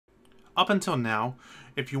Up until now,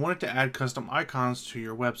 if you wanted to add custom icons to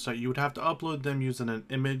your website, you would have to upload them using an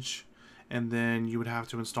image, and then you would have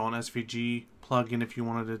to install an SVG plugin if you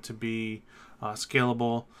wanted it to be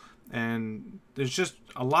scalable. And there's just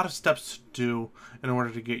a lot of steps to do in order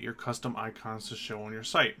to get your custom icons to show on your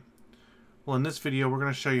site. Well, in this video, we're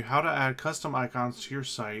going to show you how to add custom icons to your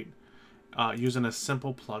site using a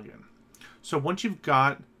simple plugin. So once you've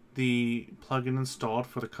got the plugin installed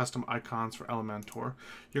for the custom icons for Elementor,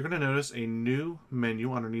 you're going to notice a new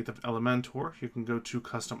menu underneath of Elementor. You can go to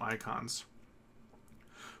custom icons.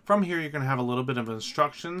 From here, you're going to have a little bit of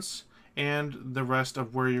instructions and the rest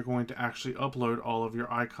of where you're going to actually upload all of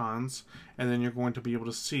your icons, and then you're going to be able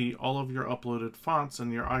to see all of your uploaded fonts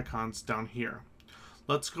and your icons down here.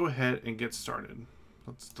 Let's go ahead and get started.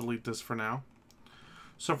 Let's delete this for now.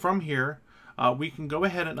 So from here, we can go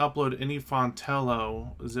ahead and upload any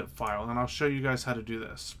Fontello zip file, and I'll show you guys how to do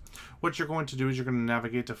this. What you're going to do is you're going to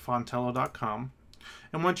navigate to fontello.com,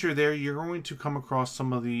 and once you're there, you're going to come across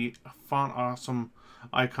some of the Font Awesome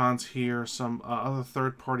icons here, some other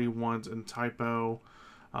third-party ones in typo,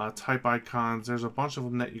 type icons. There's a bunch of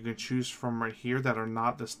them that you can choose from right here that are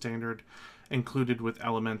not the standard included with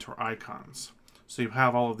Elementor icons. So you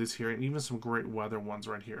have all of these here, and even some great weather ones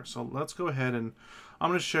right here. So let's go ahead, and I'm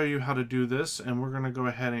going to show you how to do this, and we're going to go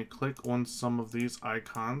ahead and click on some of these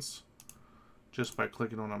icons just by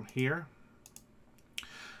clicking on them here.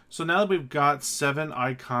 So now that we've got 7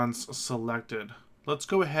 icons selected, let's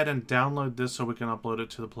go ahead and download this so we can upload it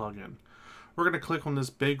to the plugin. We're going to click on this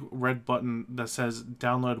big red button that says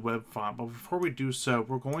download web font, but before we do so,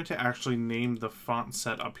 we're going to actually name the font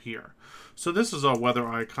set up here. So this is our weather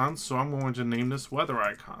icons, so I'm going to name this weather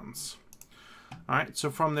icons. Alright, so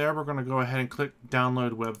from there we're going to go ahead and click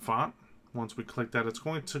download web font. Once we click that, it's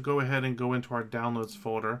going to go ahead and go into our downloads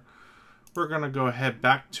folder. We're going to go ahead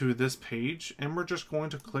back to this page, and we're just going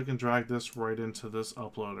to click and drag this right into this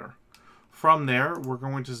uploader. From there, we're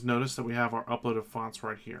going to notice that we have our uploaded fonts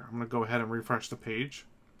right here. I'm going to go ahead and refresh the page.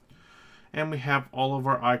 And we have all of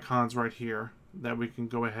our icons right here that we can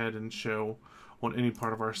go ahead and show on any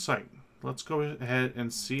part of our site. Let's go ahead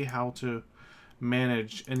and see how to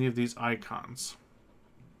manage any of these icons.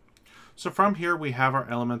 So from here, we have our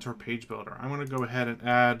Elementor page builder. I'm going to go ahead and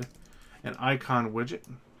add an icon widget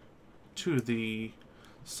to the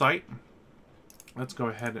site. Let's go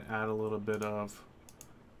ahead and add a little bit of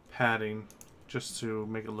padding just to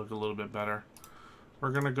make it look a little bit better.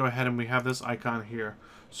 We're going to go ahead and we have this icon here.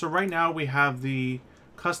 So right now we have the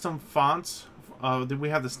custom fonts. We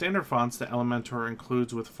have the standard fonts that Elementor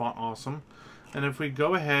includes with Font Awesome. And if we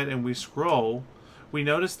go ahead and we scroll, we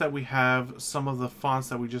notice that we have some of the fonts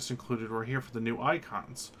that we just included right here for the new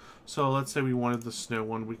icons. So let's say we wanted the snow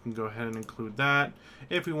one, we can go ahead and include that.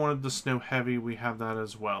 If we wanted the snow heavy, we have that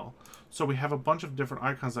as well. So we have a bunch of different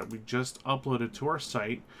icons that we just uploaded to our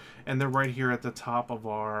site, and they're right here at the top of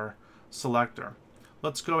our selector.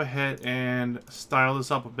 Let's go ahead and style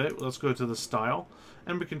this up a bit. Let's go to the style,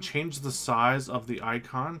 and we can change the size of the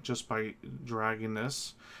icon just by dragging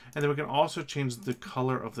this. And then we can also change the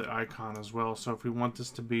color of the icon as well. So if we want this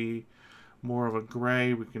to be more of a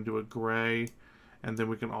gray, we can do a gray. And then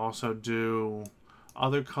we can also do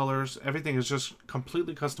other colors. Everything is just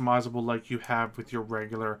completely customizable like you have with your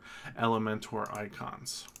regular Elementor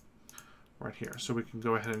icons right here. So we can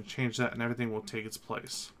go ahead and change that, and everything will take its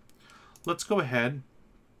place. Let's go ahead,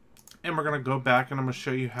 and we're going to go back, and I'm going to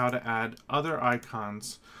show you how to add other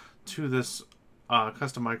icons to this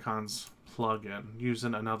custom icons plugin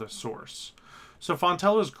using another source. So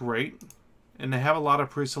Fontello is great, and they have a lot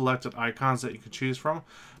of pre-selected icons that you can choose from.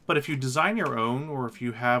 But if you design your own, or if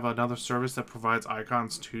you have another service that provides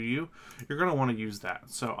icons to you, you're going to want to use that.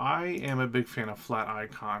 So I am a big fan of flat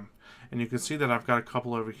icon, and you can see that I've got a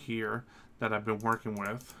couple over here that I've been working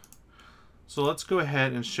with. So let's go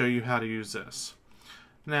ahead and show you how to use this.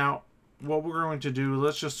 Now, what we're going to do,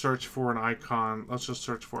 let's just search for an icon. Let's just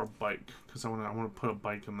search for a bike, because I want to put a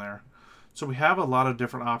bike in there. So we have a lot of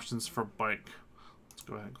different options for bike. Let's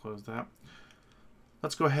go ahead and close that.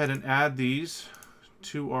 Let's go ahead and add these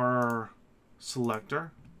to our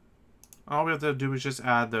selector. All we have to do is just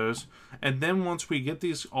add those, and then once we get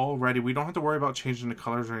these all ready, we don't have to worry about changing the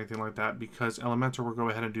colors or anything like that, because Elementor will go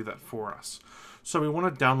ahead and do that for us. So we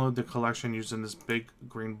want to download the collection using this big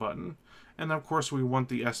green button, and of course we want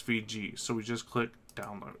the SVG, so we just click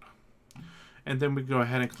download, and then we go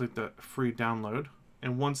ahead and click the free download.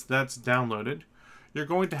 And once that's downloaded, you're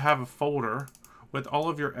going to have a folder with all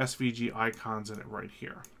of your SVG icons in it right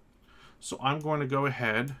here. So I'm going to go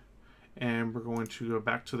ahead, and we're going to go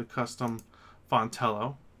back to the custom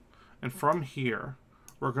Fontello, and from here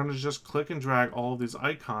we're going to just click and drag all of these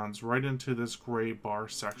icons right into this gray bar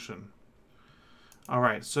section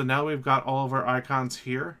Alright, so now we've got all of our icons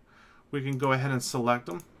here. We can go ahead and select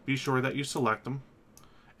them. Be sure that you select them.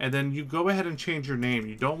 And then you go ahead and change your name.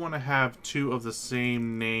 You don't want to have two of the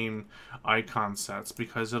same name icon sets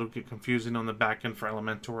because it'll get confusing on the back end for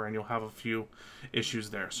Elementor and you'll have a few issues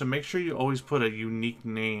there. So make sure you always put a unique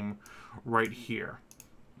name right here.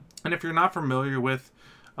 And if you're not familiar with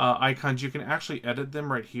icons, you can actually edit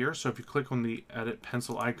them right here. So if you click on the edit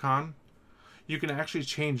pencil icon, you can actually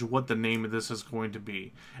change what the name of this is going to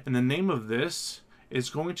be. And the name of this is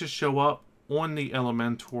going to show up on the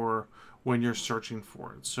Elementor when you're searching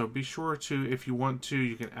for it. So be sure to, if you want to,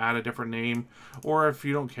 you can add a different name, or if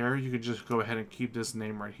you don't care, you can just go ahead and keep this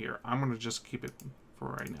name right here. I'm going to just keep it for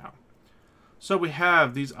right now. So we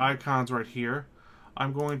have these icons right here.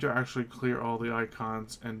 I'm going to actually clear all the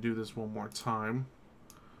icons and do this one more time.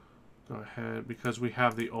 Go ahead, because we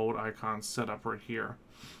have the old icons set up right here.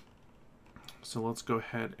 So let's go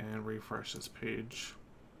ahead and refresh this page.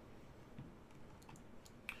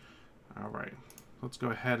 Alright, let's go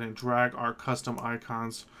ahead and drag our custom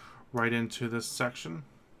icons right into this section.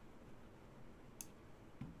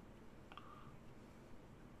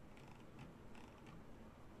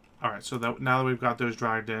 Alright, so that now that we've got those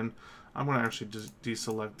dragged in, I'm going to actually just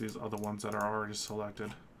deselect these other ones that are already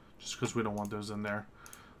selected, just because we don't want those in there.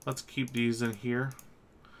 Let's keep these in here.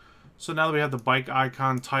 So now that we have the bike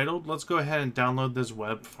icon titled, let's go ahead and download this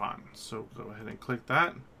web font. So go ahead and click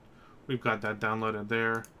that. We've got that downloaded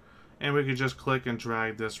there. And we can just click and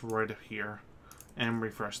drag this right here and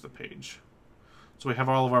refresh the page. So we have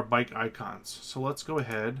all of our bike icons. So let's go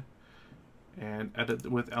ahead and edit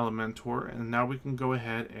with Elementor. And now we can go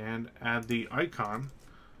ahead and add the icon.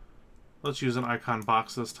 Let's use an icon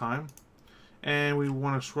box this time. And we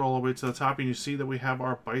want to scroll all the way to the top, and you see that we have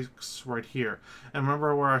our bikes right here. And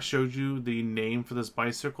remember where I showed you the name for this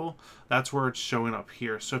bicycle? That's where it's showing up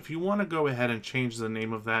here. So if you want to go ahead and change the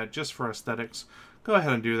name of that just for aesthetics, go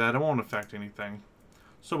ahead and do that. It won't affect anything.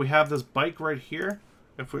 So we have this bike right here.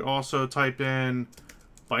 If we also type in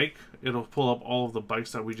bike, it'll pull up all of the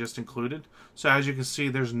bikes that we just included. So as you can see,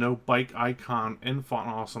 there's no bike icon in Font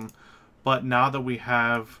Awesome. But now that we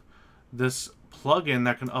have this plugin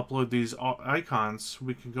that can upload these icons,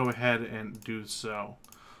 we can go ahead and do so.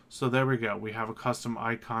 So there we go. We have a custom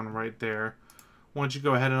icon right there. Once you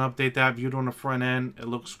go ahead and update that, viewed on the front end, it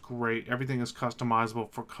looks great. Everything is customizable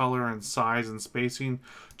for color and size and spacing,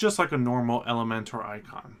 just like a normal Elementor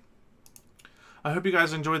icon. I hope you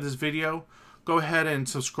guys enjoyed this video. Go ahead and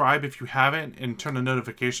subscribe if you haven't, and turn the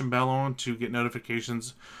notification bell on to get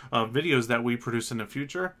notifications of videos that we produce in the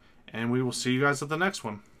future. And we will see you guys at the next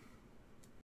one.